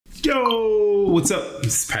Yo, what's up?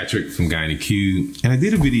 This is Patrick from Q, and I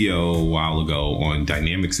did a video a while ago on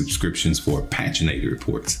dynamic subscriptions for paginated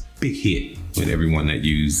reports. Big hit with everyone that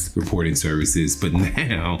used reporting services, but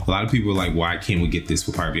now a lot of people are like, why can't we get this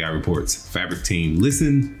for Power BI reports? Fabric team,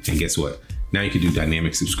 listen, and guess what? Now you can do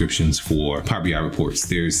dynamic subscriptions for Power BI reports.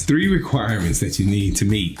 There's 3 requirements that you need to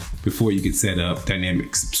meet before you can set up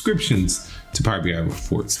dynamic subscriptions to Power BI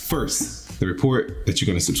reports. First, the report that you're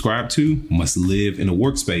going to subscribe to must live in a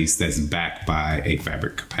workspace that's backed by a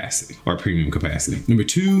Fabric capacity or premium capacity. Number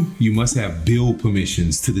 2, you must have build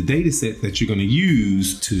permissions to the data set that you're going to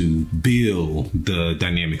use to build the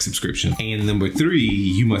dynamic subscription. And number 3,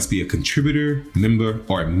 you must be a contributor, member,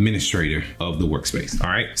 or administrator of the workspace. All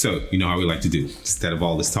right. So you know how we like to do. Instead of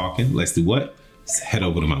all this talking, let's do what? Let's head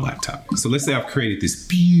over to my laptop. So let's say I've created this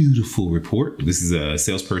beautiful report. This is a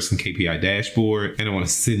salesperson KPI dashboard, and I want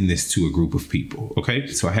to send this to a group of people. Okay,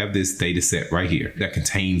 so I have this data set right here that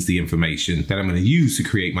contains the information that I'm going to use to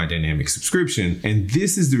create my dynamic subscription. And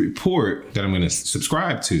this is the report that I'm going to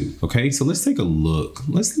subscribe to. Okay, so let's take a look.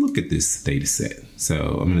 Let's look at this data set. So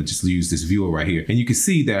I'm going to just use this viewer right here. And you can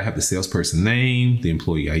see that I have the salesperson name, the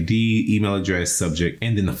employee ID, email address, subject,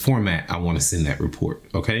 and then the format I want to send that report.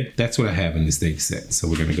 Okay, that's what I have in this data set. So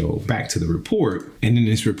we're going to go back to the report, and in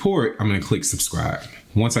this report, I'm going to click subscribe.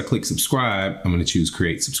 Once I click subscribe, I'm going to choose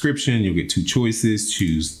create subscription. You'll get 2 choices,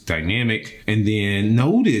 choose dynamic. And then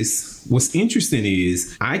notice what's interesting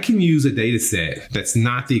is I can use a data set that's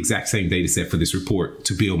not the exact same data set for this report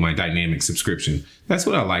to build my dynamic subscription. That's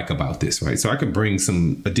what I like about this, right? So I can bring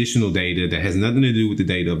some additional data that has nothing to do with the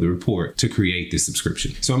data of the report to create this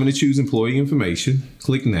subscription. So I'm going to choose employee information,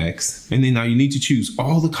 click next. And then now you need to choose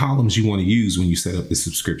all the columns you want to use when you set up the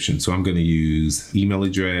subscription. So I'm going to use email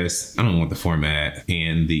address. I don't want the format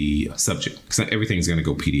and the subject because everything's going to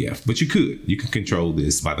go PDF, but you can control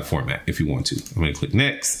this by the format if you want to. I'm going to click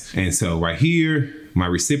next. And so right here, my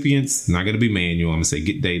recipients, not going to be manual. I'm going to say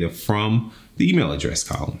get data from the email address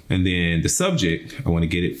column. And then the subject, I want to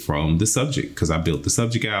get it from the subject because I built the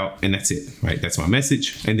subject out, and that's it, right? That's my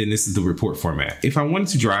message. And then this is the report format. If I wanted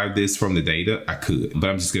to drive this from the data, I could, but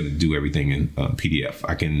I'm just going to do everything in PDF.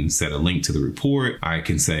 I can set a link to the report. I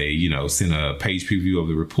can say, you know, send a page preview of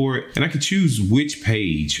the report, and I can choose which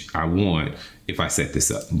page I want if I set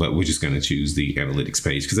this up, but we're just going to choose the analytics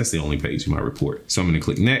page because that's the only page in my report. So I'm going to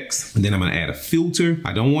click next, and then I'm going to add a filter.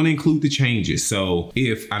 I don't want to include the changes. So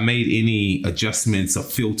if I made any adjustments or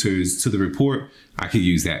filters to the report, I could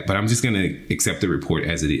use that, but I'm just going to accept the report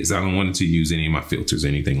as it is. I don't want it to use any of my filters or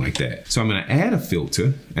anything like that. So I'm going to add a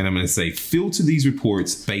filter, and I'm going to say filter these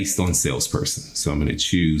reports based on salesperson. So I'm going to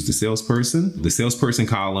choose the salesperson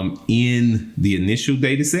column in the initial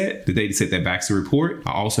data set, the data set that backs the report.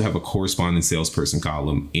 I also have a corresponding salesperson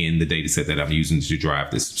column in the data set that I'm using to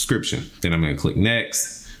drive this subscription. Then I'm going to click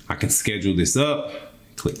next. I can schedule this up,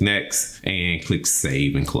 click next, and click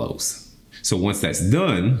save and close. So once that's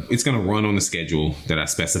done, it's going to run on the schedule that I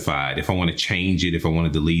specified. If I want to change it, if I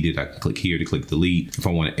want to delete it, I can click here to click delete. If I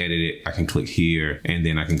want to edit it, I can click here, and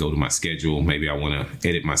then I can go to my schedule. Maybe I want to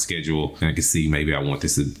edit my schedule, and I can see maybe I want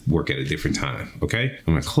this to work at a different time. Okay,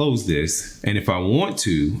 I'm going to close this. And if I want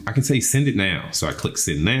to, I can say send it now. So I click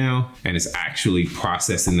send now, and it's actually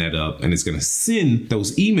processing that up, and it's going to send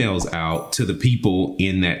those emails out to the people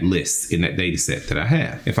in that list, in that data set that I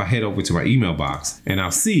have. If I head over to my email box, and I'll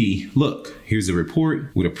see, look, here's a report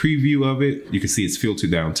with a preview of it. You can see it's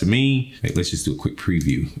filtered down to me. Hey, let's just do a quick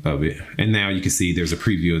preview of it. And now you can see there's a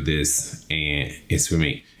preview of this, and it's for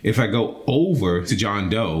me. If I go over to John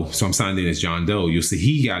Doe, so I'm signed in as John Doe, you'll see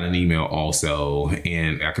he got an email also,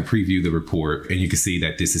 and I can preview the report, and you can see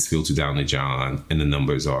that this is filtered down to John, and the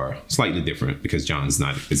numbers are slightly different because John's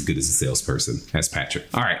not as good as a salesperson as Patrick.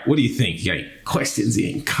 All right, what do you think? You got any questions,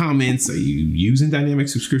 any comments? Are you using dynamic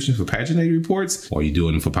subscriptions for paginated reports? Or are you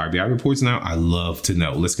doing them for Power BI reports now? I love to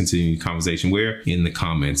know. Let's continue the conversation where? In the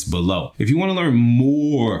comments below. If you want to learn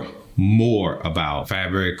more about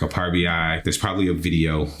Fabric or Power BI, there's probably a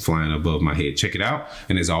video flying above my head. Check it out.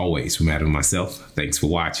 And as always, from Adam and myself, thanks for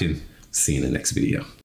watching. See you in the next video.